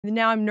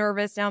Now I'm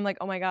nervous. Now I'm like,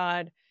 oh my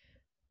God,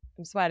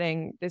 I'm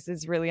sweating. This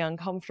is really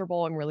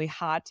uncomfortable. I'm really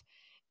hot.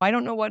 I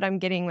don't know what I'm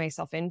getting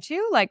myself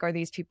into. Like, are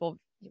these people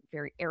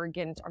very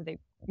arrogant? Are they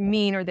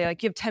mean? Are they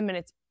like, you have 10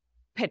 minutes,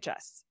 pitch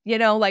us?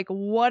 Like,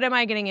 what am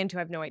I getting into? I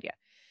have no idea.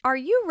 Are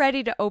you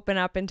ready to open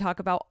up and talk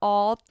about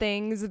all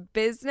things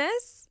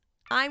business?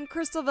 I'm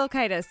Crystal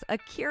Vilkaitis, a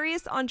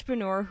curious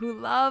entrepreneur who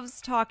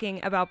loves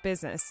talking about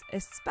business,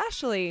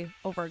 especially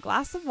over a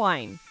glass of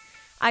wine.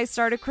 I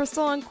started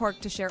Crystal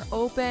Uncorked to share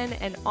open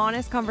and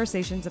honest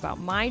conversations about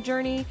my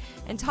journey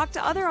and talk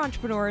to other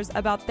entrepreneurs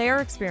about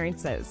their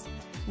experiences.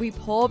 We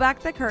pull back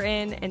the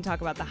curtain and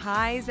talk about the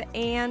highs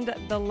and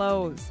the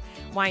lows.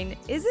 Wine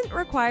isn't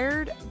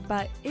required,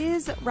 but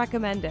is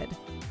recommended.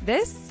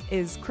 This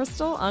is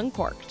Crystal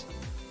Uncorked.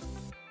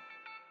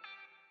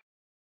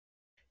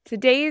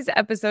 Today's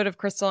episode of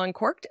Crystal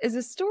Uncorked is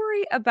a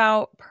story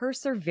about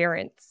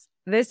perseverance.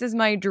 This is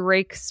my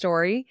Drake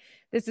story.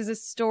 This is a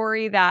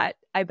story that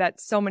I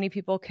bet so many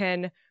people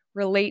can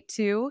relate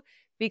to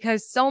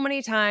because so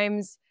many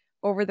times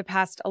over the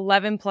past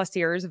 11 plus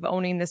years of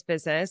owning this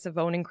business, of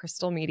owning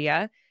Crystal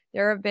Media,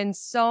 there have been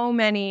so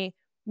many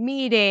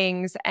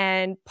meetings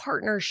and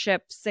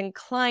partnerships and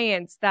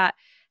clients that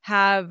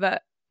have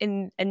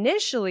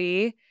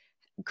initially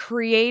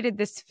created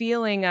this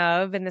feeling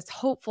of and this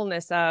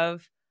hopefulness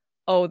of,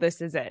 oh,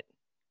 this is it.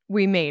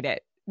 We made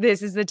it.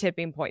 This is the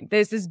tipping point.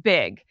 This is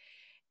big.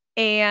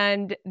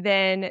 And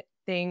then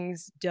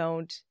things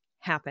don't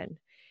happen.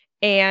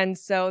 And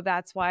so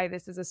that's why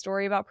this is a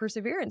story about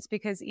perseverance,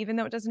 because even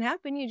though it doesn't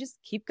happen, you just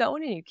keep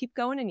going and you keep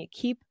going and you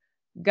keep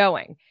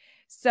going.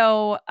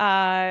 So,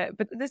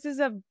 but this is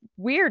a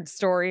weird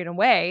story in a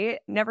way.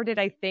 Never did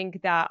I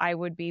think that I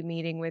would be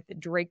meeting with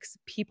Drake's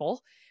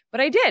people,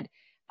 but I did.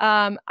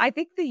 I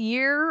think the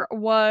year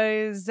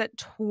was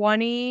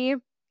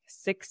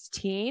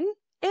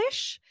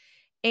 2016-ish.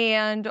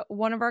 And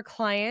one of our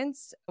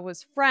clients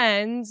was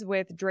friends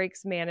with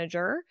Drake's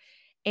manager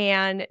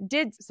and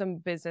did some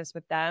business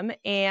with them.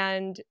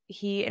 And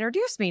he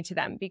introduced me to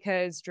them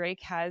because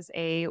Drake has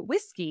a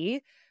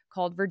whiskey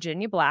called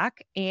Virginia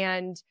Black,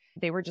 and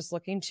they were just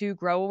looking to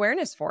grow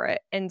awareness for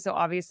it. And so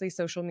obviously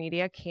social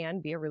media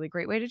can be a really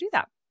great way to do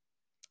that.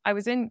 I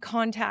was in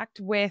contact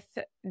with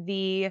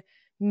the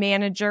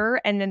manager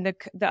and then the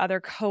other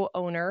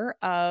co-owner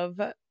of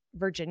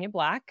Virginia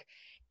Black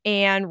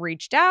and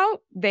reached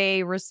out.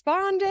 They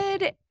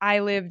responded. I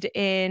lived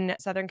in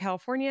Southern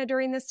California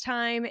during this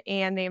time,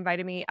 and they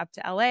invited me up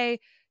to LA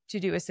to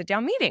do a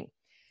sit-down meeting.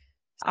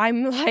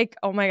 I'm like,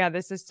 oh my God,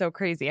 this is so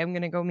crazy. I'm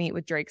going to go meet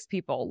with Drake's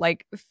people,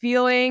 like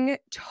feeling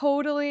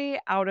totally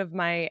out of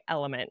my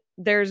element.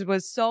 There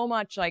was so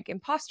much like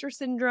imposter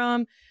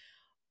syndrome.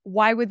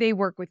 Why would they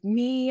work with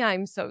me?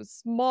 I'm so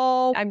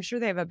small. I'm sure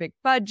they have a big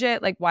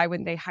budget. Like, why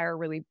wouldn't they hire a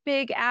really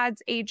big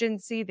ads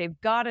agency?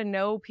 They've got to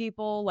know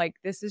people. Like,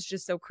 this is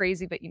just so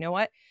crazy. But you know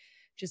what?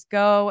 Just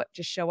go,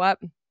 just show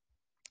up.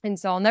 And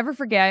so I'll never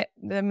forget,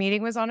 the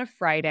meeting was on a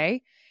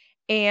Friday.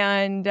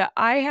 And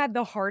I had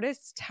the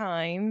hardest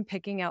time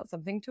picking out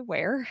something to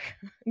wear.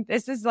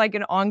 This is like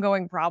an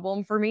ongoing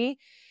problem for me.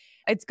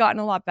 It's gotten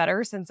a lot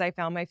better since I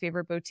found my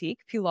favorite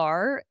boutique,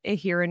 Pilar,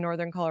 here in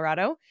Northern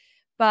Colorado.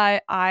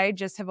 But I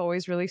just have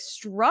always really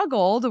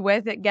struggled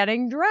with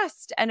getting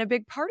dressed. And a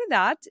big part of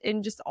that,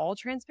 in just all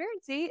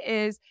transparency,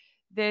 is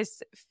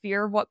this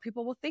fear of what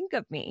people will think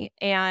of me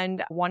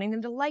and wanting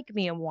them to like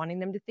me and wanting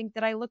them to think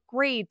that I look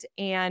great.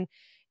 And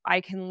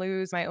I can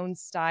lose my own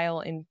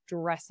style in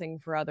dressing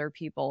for other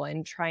people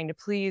and trying to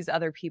please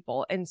other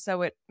people. And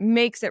so it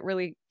makes it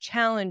really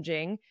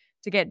challenging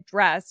to get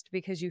dressed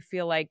because you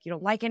feel like you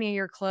don't like any of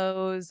your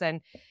clothes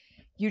and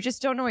you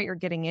just don't know what you're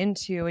getting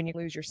into and you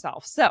lose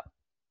yourself. So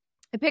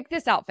I picked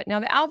this outfit.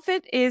 Now, the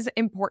outfit is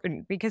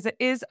important because it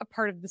is a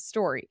part of the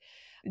story.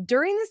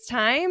 During this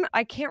time,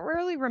 I can't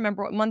really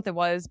remember what month it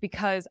was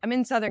because I'm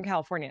in Southern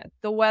California.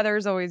 The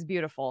weather's always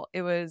beautiful.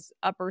 It was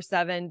upper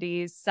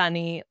 70s,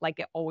 sunny, like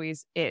it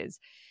always is.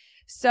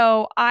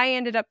 So I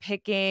ended up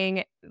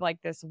picking like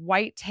this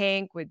white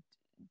tank with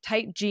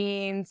tight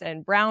jeans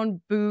and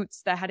brown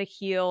boots that had a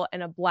heel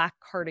and a black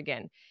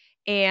cardigan.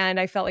 And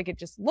I felt like it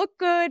just looked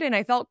good and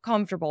I felt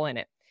comfortable in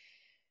it.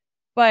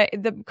 But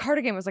the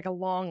cardigan was like a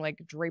long,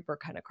 like draper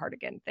kind of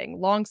cardigan thing,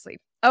 long sleeve.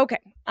 Okay,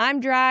 I'm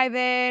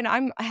driving.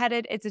 I'm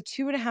headed. It's a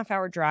 2.5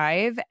 hour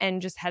drive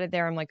and just headed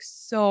there. I'm like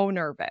so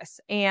nervous.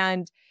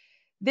 And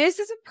this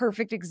is a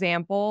perfect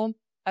example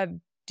of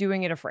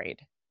doing it afraid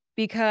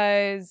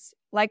because,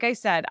 like I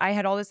said, I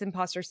had all this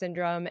imposter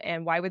syndrome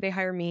and why would they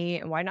hire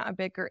me and why not a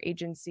bigger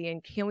agency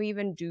and can we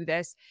even do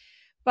this?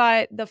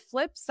 But the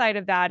flip side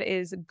of that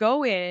is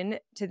go in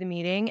to the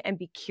meeting and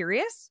be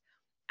curious,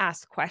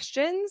 ask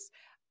questions.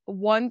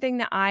 One thing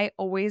that I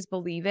always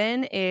believe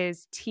in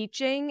is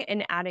teaching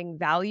and adding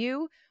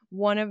value.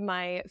 One of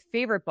my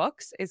favorite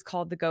books is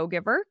called The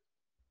Go-Giver.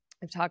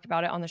 I've talked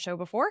about it on the show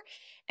before.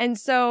 And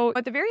so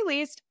at the very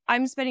least,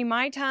 I'm spending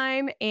my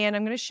time and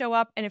I'm going to show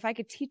up. And if I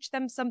could teach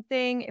them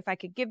something, if I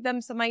could give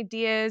them some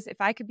ideas, if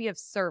I could be of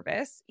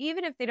service,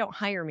 even if they don't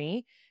hire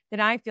me, then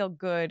I feel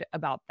good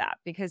about that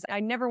because I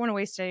never want to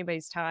waste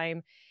anybody's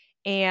time.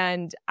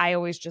 And I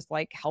always just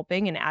like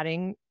helping and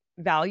adding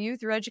value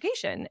through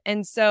education.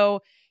 And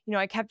so,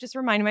 I kept just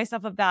reminding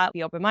myself of that,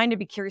 be open-minded,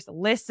 be curious,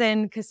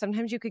 listen, because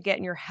sometimes you could get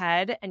in your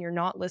head and you're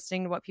not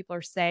listening to what people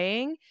are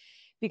saying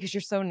because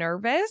you're so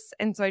nervous.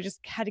 And so I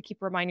just had to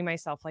keep reminding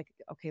myself, like,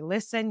 okay,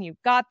 listen,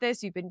 you've got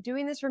this. You've been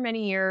doing this for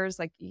many years.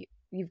 Like,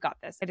 you've got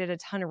this. I did a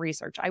ton of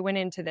research. I went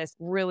into this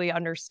really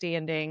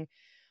understanding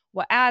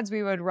what ads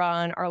we would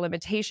run, our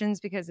limitations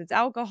because it's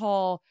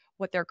alcohol,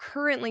 what they're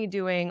currently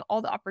doing,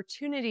 all the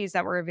opportunities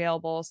that were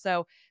available.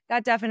 So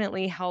that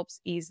definitely helps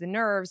ease the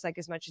nerves, like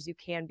as much as you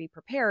can be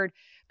prepared.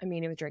 I'm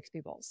meeting with Drake's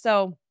people.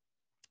 So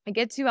I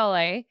get to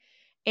LA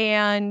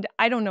and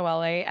I don't know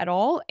LA at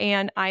all.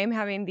 And I am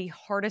having the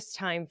hardest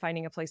time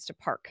finding a place to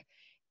park.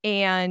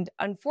 And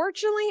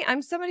unfortunately,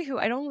 I'm somebody who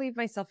I don't leave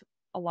myself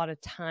a lot of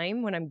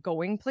time when I'm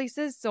going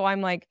places. So I'm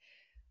like,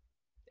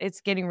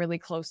 it's getting really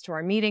close to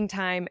our meeting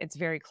time. It's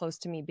very close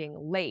to me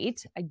being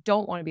late. I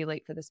don't want to be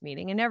late for this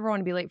meeting. I never want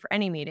to be late for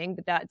any meeting,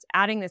 but that's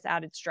adding this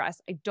added stress.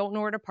 I don't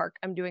know where to park.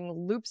 I'm doing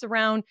loops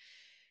around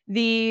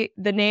the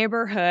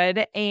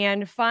neighborhood.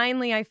 And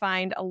finally, I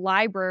find a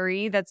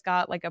library that's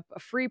got like a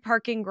free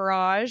parking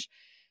garage.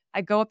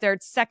 I go up there,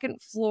 it's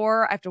second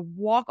floor. I have to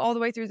walk all the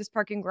way through this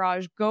parking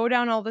garage, go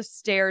down all the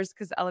stairs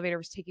because the elevator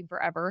was taking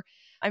forever.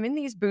 I'm in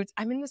these boots.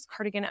 I'm in this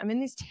cardigan. I'm in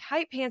these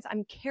tight pants.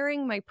 I'm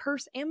carrying my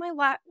purse and my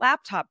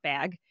laptop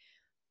bag.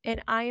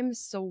 And I am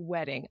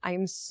sweating. I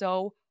am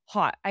so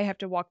hot. I have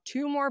to walk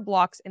 2 more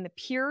blocks in the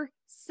pure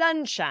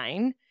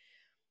sunshine.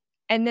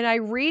 And then I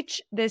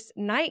reach this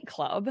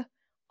nightclub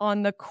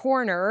on the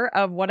corner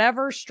of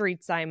whatever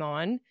streets I'm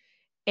on.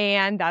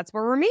 And that's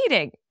where we're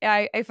meeting.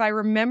 If I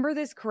remember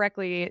this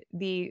correctly,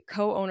 the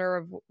co-owner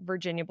of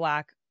Virginia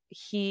Black,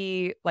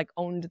 he like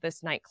owned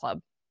this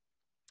nightclub.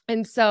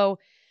 And so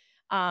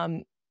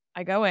I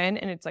go in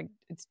and it's like,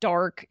 it's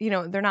dark,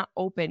 they're not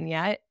open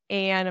yet.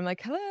 And I'm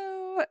like,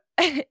 hello.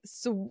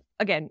 So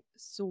again,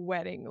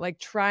 sweating,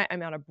 like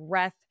I'm out of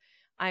breath.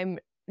 I'm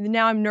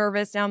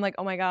nervous. Now I'm like,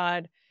 oh my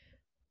God,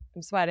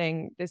 I'm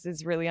sweating. This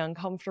is really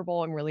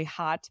uncomfortable. I'm really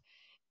hot.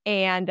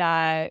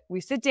 And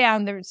we sit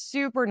down. They're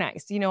super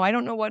nice. I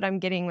don't know what I'm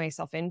getting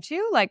myself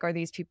into. Like, are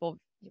these people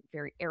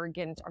very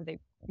arrogant? Are they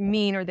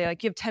mean? Are they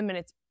like, you have 10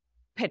 minutes,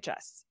 pitch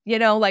us?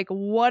 Like,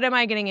 what am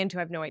I getting into? I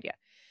have no idea.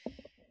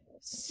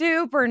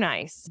 Super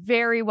nice,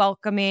 very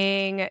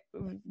welcoming,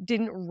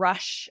 didn't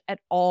rush at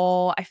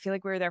all. I feel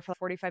like we were there for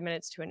 45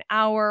 minutes to an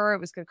hour.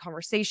 It was good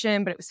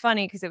conversation, but it was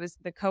funny because it was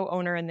the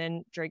co-owner and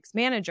then Drake's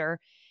manager.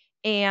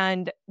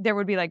 And there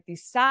would be like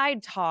these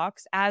side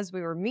talks as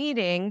we were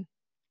meeting.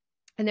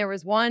 And there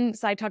was one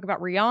side talk about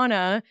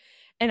Rihanna.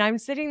 And I'm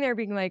sitting there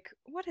being like,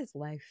 what is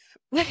life?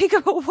 Like,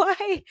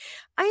 why?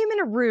 I am in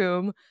a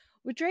room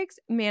with Drake's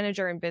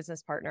manager and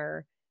business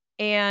partner.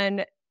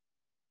 And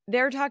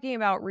they're talking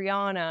about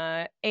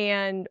Rihanna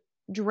and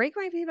Drake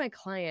might be my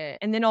client.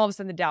 And then all of a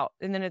sudden the doubt.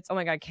 And then it's, oh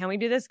my God, can we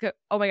do this?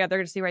 Oh my God, they're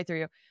going to see right through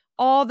you.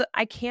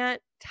 I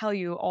can't tell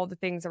you all the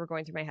things that were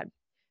going through my head.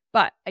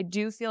 But I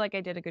do feel like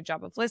I did a good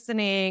job of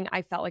listening.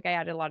 I felt like I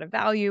added a lot of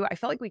value. I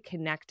felt like we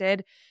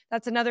connected.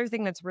 That's another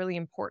thing that's really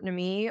important to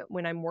me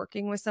when I'm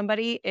working with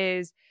somebody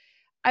is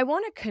I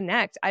want to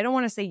connect. I don't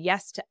want to say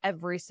yes to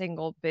every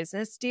single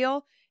business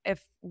deal.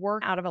 If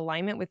we're out of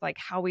alignment with like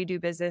how we do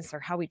business or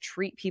how we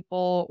treat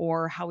people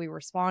or how we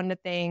respond to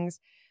things,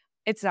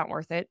 it's not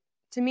worth it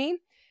to me.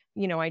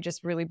 I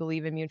just really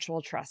believe in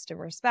mutual trust and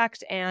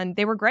respect. And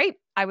they were great.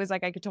 I was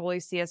like, I could totally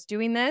see us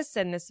doing this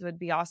and this would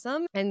be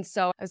awesome. And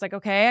so I was like,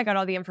 okay, I got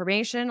all the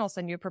information. I'll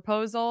send you a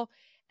proposal.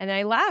 And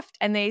I left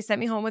and they sent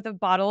me home with a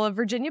bottle of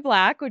Virginia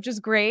Black, which is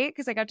great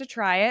because I got to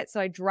try it.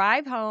 So I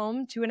drive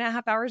home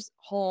 2.5 hours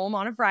home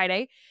on a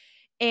Friday.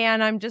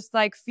 And I'm just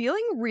like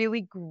feeling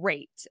really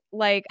great.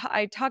 Like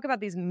I talk about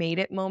these made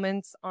it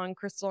moments on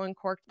Crystal and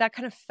Cork. That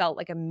kind of felt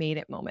like a made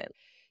it moment.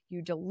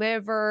 You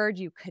delivered,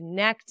 you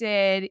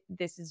connected.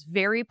 This is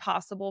very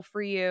possible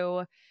for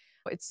you.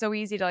 It's so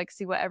easy to like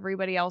see what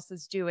everybody else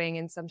is doing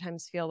and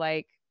sometimes feel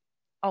like,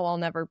 oh,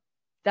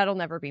 that'll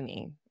never be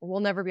me. We'll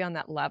never be on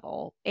that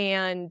level.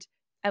 And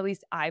at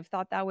least I've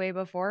thought that way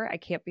before. I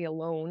can't be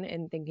alone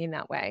in thinking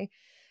that way.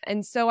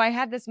 And so I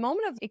had this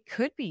moment of it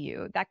could be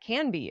you. That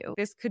can be you.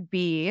 This could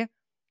be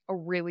a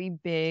really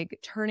big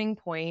turning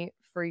point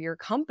for your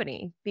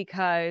company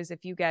because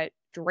if you get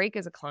Drake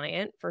as a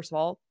client, first of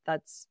all,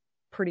 that's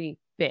pretty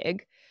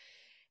big.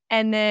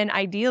 And then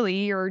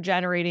ideally you're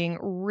generating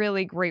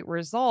really great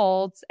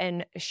results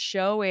and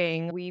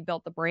showing we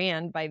built the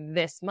brand by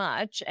this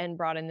much and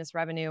brought in this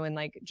revenue and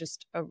like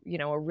just a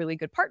really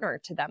good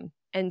partner to them.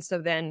 And so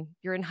then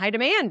you're in high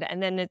demand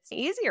and then it's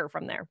easier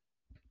from there.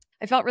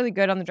 I felt really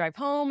good on the drive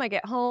home. I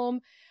get home,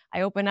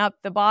 I open up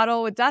the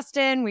bottle with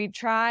Dustin. We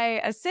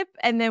try a sip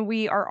and then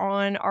we are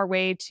on our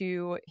way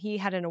to, he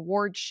had an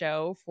award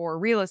show for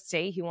real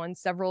estate. He won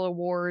several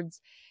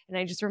awards. And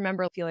I just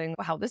remember feeling,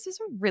 wow, this is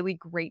a really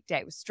great day.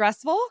 It was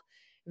stressful.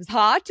 It was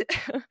hot,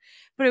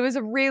 but it was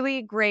a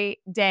really great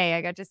day.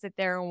 I got to sit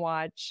there and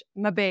watch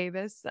my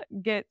babies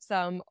get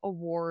some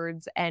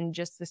awards and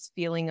just this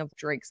feeling of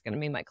Drake's going to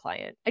be my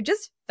client. I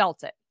just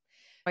felt it.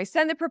 I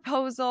send the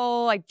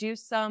proposal, I do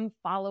some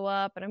follow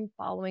up, and I'm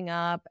following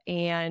up,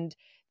 and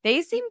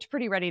they seemed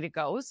pretty ready to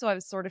go. So I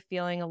was sort of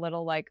feeling a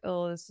little like,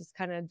 oh, this is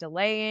kind of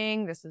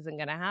delaying. This isn't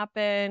going to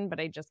happen. But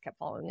I just kept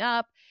following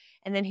up.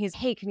 And then he's,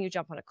 hey, can you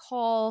jump on a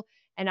call?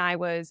 And I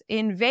was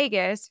in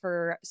Vegas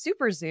for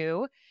Super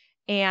Zoo.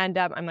 And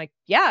I'm like,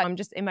 yeah, I'm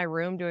just in my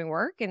room doing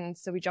work. And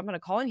so we jump on a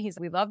call and he's,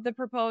 we love the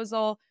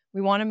proposal.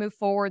 We want to move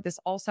forward. This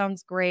all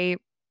sounds great.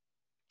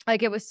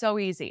 Like, it was so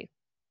easy.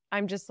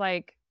 I'm just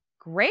like,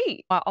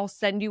 great. I'll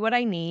send you what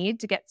I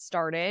need to get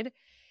started.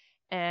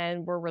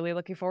 And we're really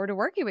looking forward to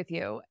working with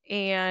you.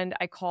 And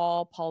I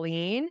call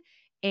Pauline,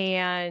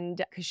 and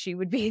because she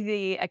would be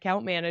the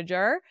account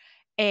manager.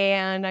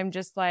 And I'm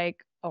just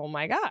like, oh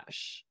my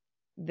gosh,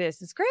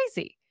 this is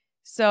crazy.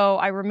 So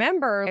I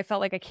remember I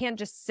felt like I can't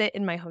just sit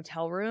in my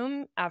hotel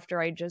room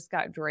after I just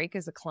got Drake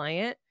as a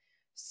client.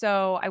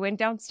 So I went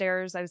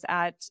downstairs. I was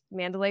at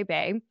Mandalay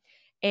Bay,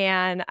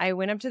 and I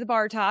went up to the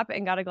bar top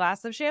and got a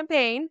glass of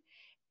champagne.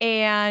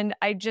 And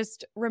I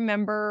just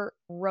remember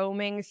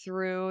roaming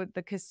through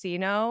the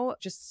casino,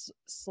 just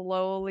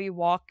slowly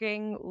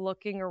walking,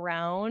 looking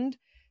around,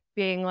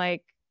 being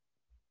like,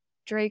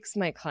 Drake's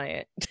my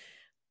client.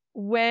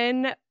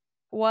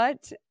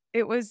 What?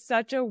 It was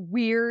such a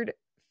weird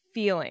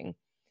feeling.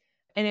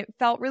 And it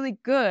felt really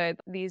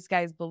good. These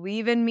guys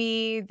believe in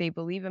me. They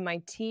believe in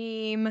my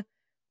team.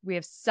 We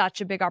have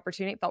such a big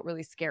opportunity. It felt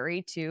really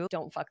scary too.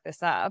 Don't fuck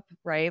this up,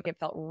 right? It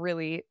felt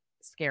really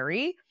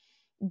scary.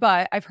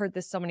 But I've heard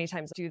this so many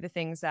times, do the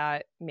things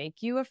that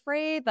make you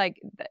afraid, like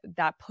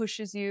that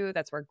pushes you.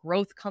 That's where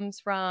growth comes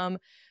from.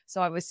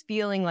 So I was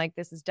feeling like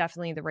this is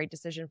definitely the right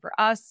decision for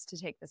us to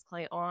take this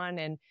client on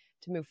and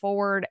to move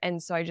forward.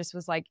 And so I just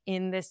was like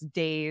in this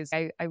daze.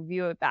 I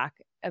view it back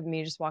of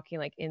me just walking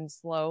like in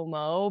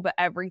slow-mo, but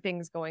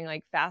everything's going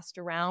like fast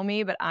around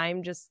me, but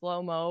I'm just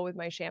slow-mo with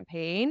my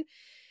champagne.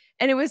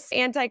 And it was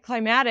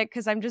anticlimactic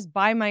because I'm just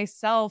by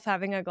myself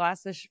having a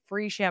glass of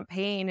free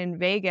champagne in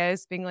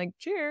Vegas, being like,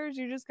 cheers,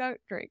 you just got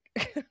Drake.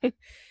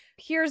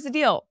 Here's the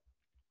deal.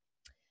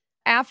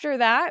 After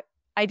that,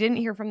 I didn't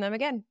hear from them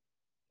again.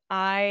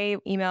 I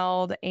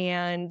emailed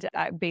and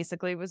I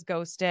basically was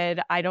ghosted.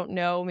 I don't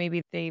know,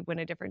 maybe they went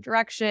a different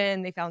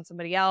direction, they found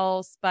somebody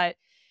else, but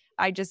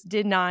I just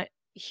did not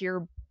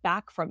hear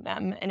back from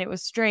them. And it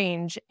was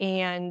strange.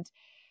 And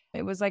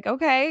it was like,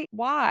 okay,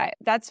 why?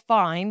 That's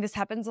fine. This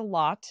happens a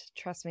lot.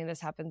 Trust me, this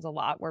happens a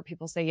lot where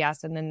people say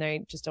yes and then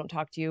they just don't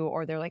talk to you,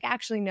 or they're like,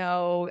 actually,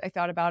 no, I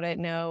thought about it.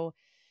 No.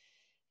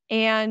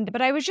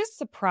 But I was just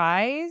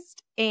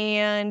surprised.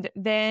 And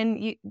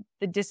then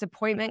the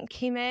disappointment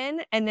came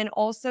in. And then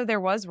also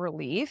there was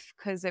relief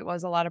because it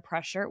was a lot of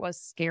pressure. It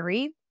was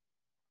scary.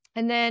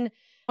 And then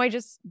I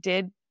just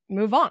did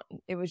move on.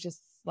 It was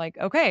just like,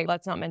 okay,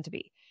 that's not meant to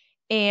be.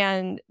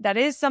 And that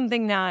is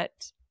something that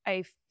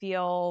I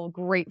feel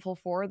grateful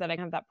for, that I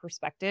have that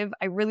perspective.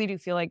 I really do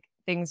feel like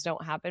things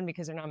don't happen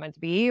because they're not meant to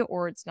be,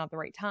 or it's not the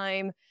right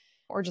time,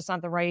 or just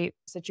not the right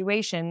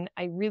situation.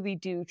 I really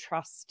do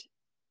trust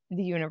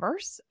the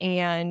universe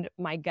and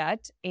my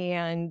gut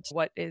and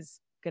what is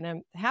going to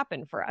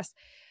happen for us.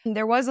 And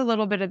there was a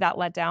little bit of that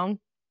letdown.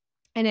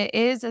 And it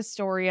is a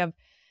story of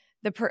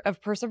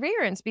of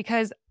perseverance,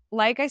 because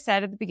like I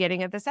said at the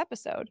beginning of this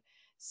episode,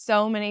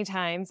 so many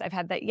times I've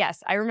had that.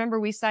 Yes, I remember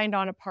we signed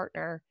on a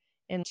partner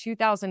in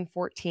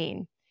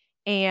 2014.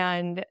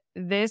 And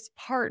this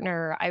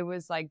partner, I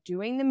was like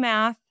doing the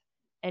math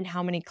and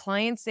how many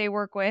clients they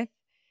work with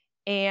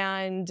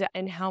and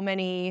how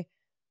many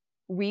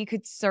we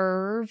could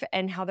serve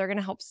and how they're going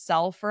to help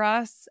sell for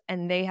us.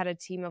 And they had a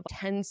team of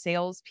 10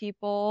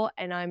 salespeople.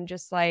 And I'm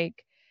just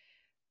like,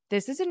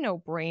 this is a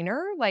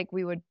no-brainer. Like,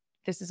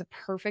 this is a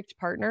perfect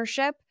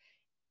partnership.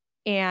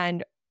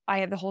 And I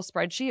have the whole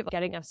spreadsheet of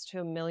getting us to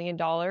 $1 million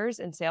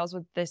in sales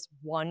with this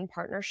one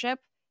partnership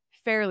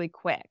fairly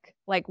quick,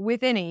 like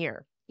within a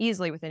year,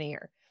 easily within a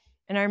year.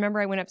 And I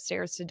remember I went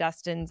upstairs to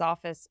Dustin's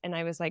office and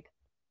I was like,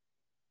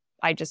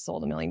 I just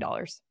sold $1 million.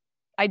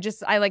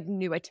 I like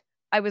knew it.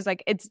 I was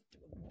like,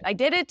 I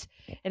did it.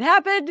 It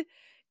happened.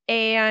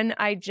 And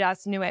I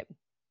just knew it.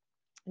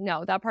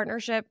 No, that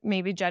partnership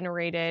maybe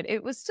generated,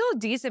 it was still a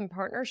decent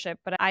partnership,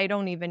 but I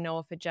don't even know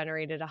if it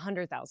generated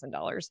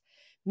 $100,000,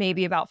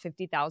 maybe about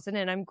 50,000.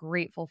 And I'm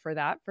grateful for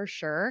that for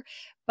sure.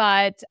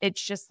 But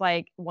it's just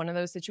like one of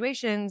those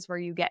situations where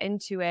you get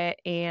into it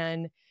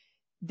and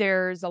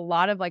there's a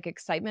lot of like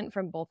excitement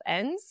from both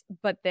ends.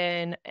 But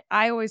then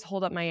I always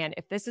hold up my end.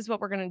 If this is what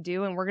we're going to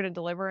do and we're going to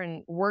deliver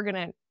and we're going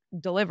to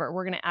deliver,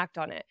 we're going to act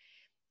on it.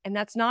 And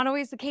that's not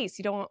always the case.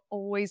 You don't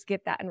always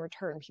get that in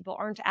return. People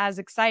aren't as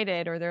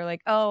excited, or they're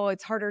like, oh,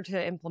 it's harder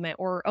to implement,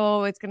 or,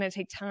 oh, it's going to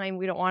take time.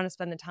 We don't want to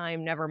spend the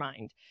time. Never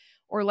mind.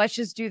 Or let's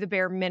just do the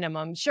bare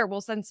minimum. Sure, we'll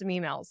send some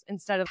emails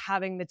instead of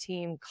having the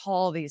team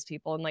call these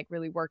people and like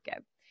really work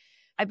it.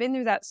 I've been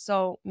through that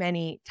so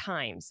many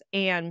times.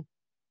 And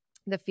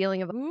the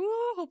feeling of,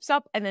 ooh, hopes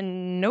up, and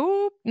then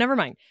nope, never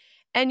mind.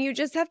 And you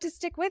just have to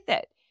stick with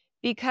it,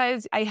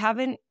 because I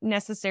haven't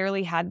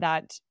necessarily had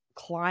that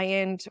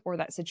client or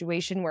that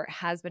situation where it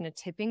has been a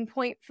tipping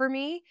point for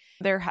me.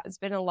 There has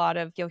been a lot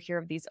of, you'll hear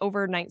of these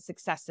overnight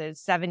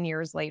successes 7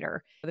 years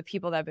later, the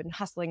people that have been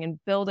hustling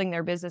and building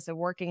their business and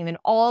working, and then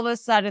all of a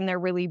sudden they're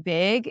really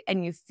big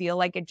and you feel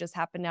like it just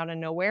happened out of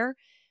nowhere,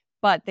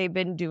 but they've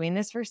been doing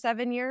this for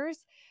 7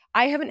 years.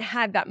 I haven't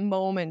had that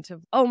moment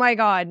of, oh my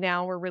God,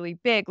 now we're really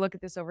big. Look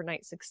at this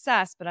overnight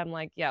success. But I'm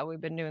like, yeah,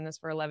 we've been doing this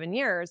for 11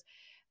 years.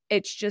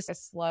 It's just a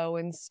slow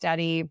and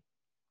steady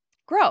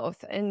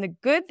growth. And the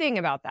good thing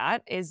about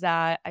that is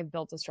that I've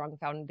built a strong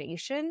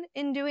foundation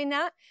in doing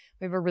that.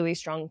 We have a really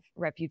strong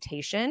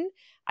reputation.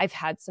 I've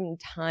had some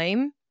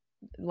time,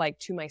 like,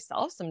 to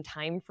myself, some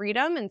time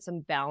freedom and some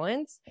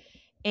balance.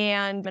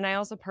 And I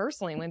also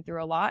personally went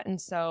through a lot. And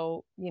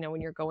so, when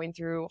you're going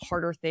through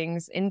harder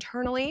things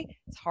internally,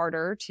 it's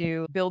harder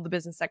to build the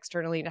business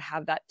externally to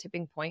have that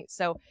tipping point.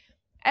 So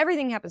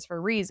everything happens for a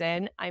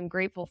reason. I'm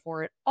grateful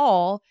for it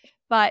all.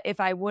 But if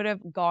I would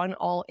have gone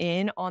all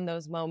in on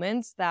those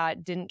moments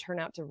that didn't turn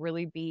out to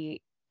really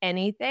be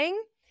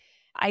anything,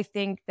 I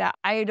think that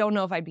I don't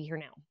know if I'd be here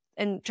now.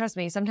 And trust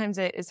me, sometimes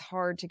it is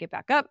hard to get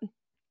back up.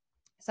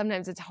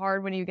 Sometimes it's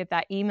hard when you get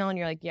that email and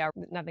you're like, yeah,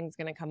 nothing's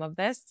going to come of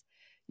this.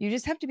 You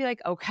just have to be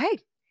like, okay,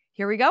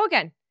 here we go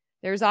again.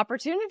 There's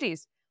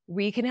opportunities.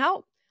 We can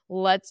help.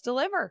 Let's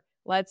deliver.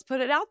 Let's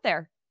put it out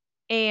there.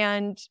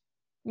 And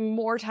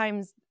more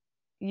times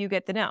you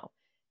get the no,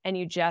 and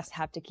you just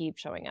have to keep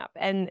showing up.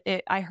 And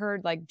I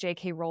heard like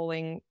J.K.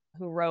 Rowling,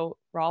 who wrote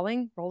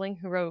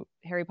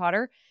Harry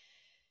Potter,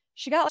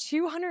 she got like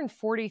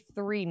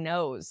 243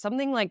 no's,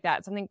 something like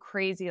that, something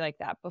crazy like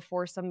that,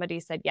 before somebody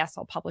said, yes,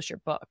 I'll publish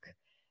your book.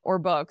 Or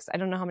books. I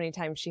don't know how many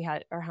times she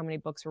had or how many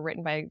books were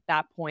written by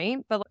that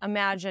point. But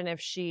imagine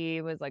if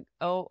she was like,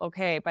 oh,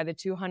 okay, by the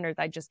 200th,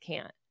 I just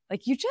can't.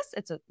 Like, you've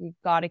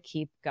got to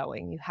keep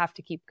going. You have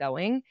to keep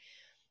going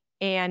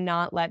and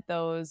not let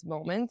those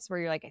moments where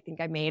you're like, I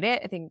think I made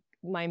it. I think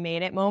my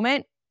made it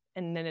moment.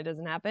 And then it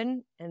doesn't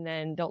happen. And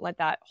then don't let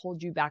that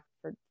hold you back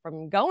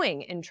from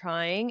going and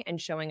trying and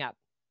showing up.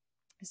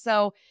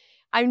 So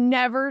I've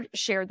never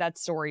shared that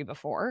story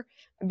before,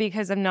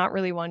 because I'm not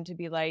really one to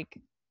be like,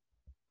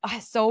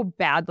 so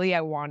badly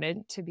I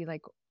wanted to be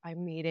like,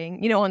 I'm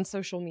meeting, on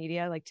social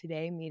media, like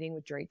today, meeting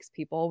with Drake's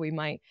people. We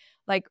might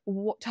like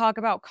talk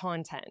about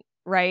content,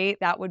 right?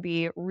 That would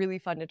be really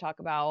fun to talk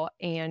about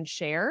and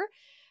share.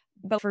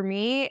 But for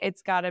me,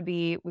 we've got to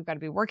be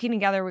working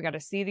together. We got to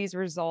see these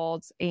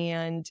results,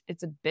 and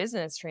it's a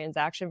business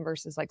transaction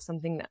versus like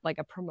something that like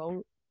a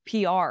promote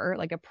PR,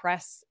 like a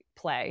press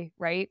play,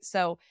 right?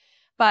 So,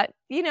 but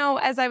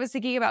as I was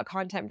thinking about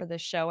content for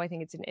this show, I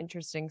think it's an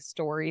interesting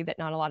story that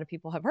not a lot of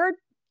people have heard.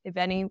 If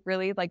any,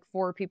 really, like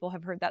 4 people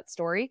have heard that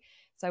story.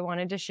 So I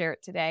wanted to share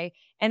it today.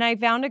 And I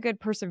found a good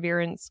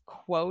perseverance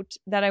quote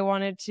that I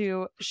wanted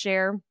to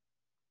share.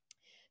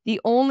 The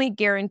only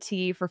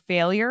guarantee for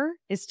failure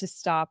is to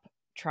stop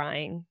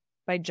trying,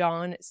 by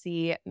John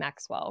C.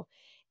 Maxwell.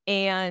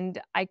 And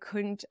I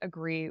couldn't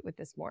agree with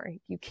this more.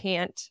 You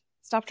can't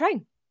stop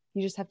trying.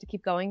 You just have to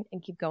keep going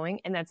and keep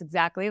going. And that's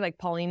exactly like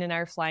Pauline and I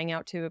are flying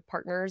out to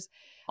partners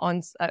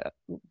on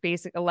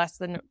less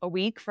than a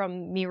week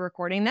from me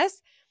recording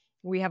this.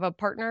 We have a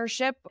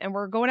partnership and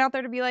we're going out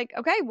there to be like,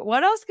 okay,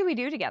 what else can we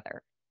do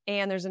together?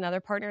 And there's another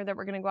partner that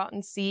we're going to go out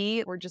and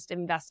see. We're just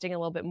investing a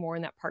little bit more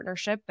in that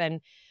partnership, and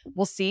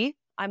we'll see.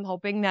 I'm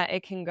hoping that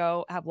it can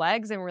go have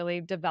legs and really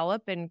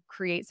develop and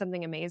create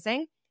something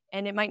amazing.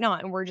 And it might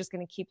not. And we're just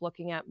going to keep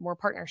looking at more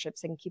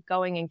partnerships and keep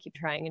going and keep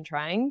trying and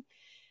trying,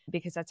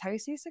 because that's how you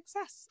see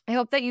success. I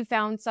hope that you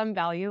found some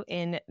value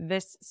in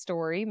this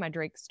story, my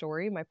Drake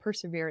story, my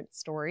perseverance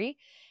story.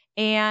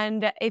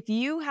 And if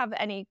you have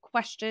any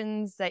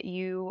questions that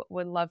you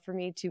would love for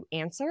me to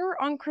answer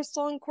on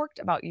Crystal Uncorked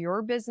about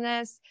your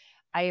business,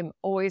 I am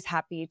always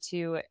happy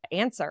to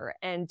answer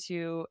and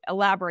to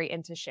elaborate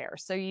and to share.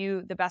 So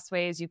the best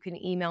way is you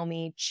can email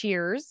me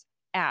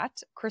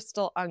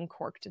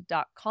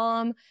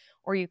cheers@crystaluncorked.com,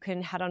 or you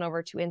can head on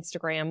over to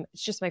Instagram.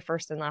 It's just my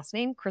first and last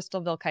name,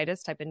 Crystal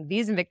Vilkaitis. Type in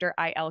V as in Victor,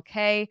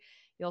 ILK.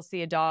 You'll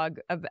see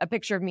a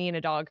picture of me and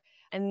a dog,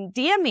 and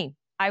DM me.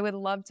 I would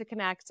love to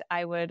connect.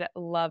 I would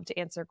love to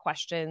answer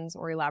questions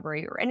or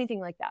elaborate or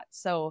anything like that.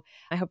 So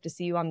I hope to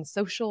see you on the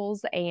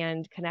socials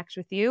and connect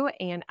with you.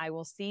 And I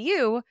will see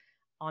you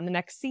on the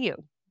next See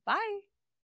You. Bye.